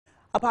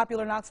A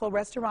popular Knoxville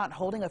restaurant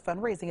holding a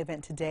fundraising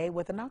event today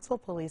with a Knoxville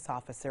police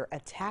officer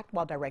attacked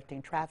while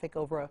directing traffic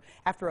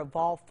after a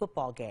Vol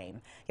football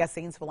game.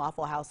 Yassin's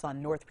Falafel House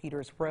on North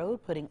Peters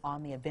Road putting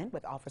on the event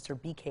with Officer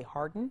B.K.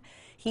 Harden.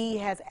 He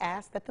has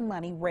asked that the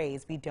money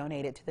raised be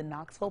donated to the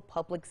Knoxville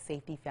Public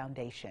Safety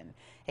Foundation.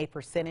 A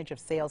percentage of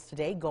sales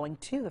today going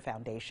to the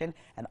foundation,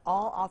 and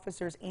all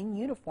officers in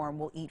uniform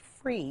will eat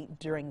free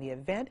during the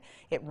event.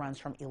 It runs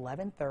from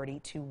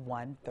 11:30 to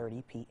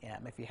 1:30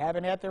 p.m. If you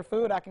haven't had their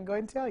food, I can go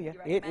ahead and tell you.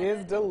 It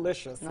is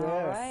delicious. All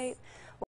right.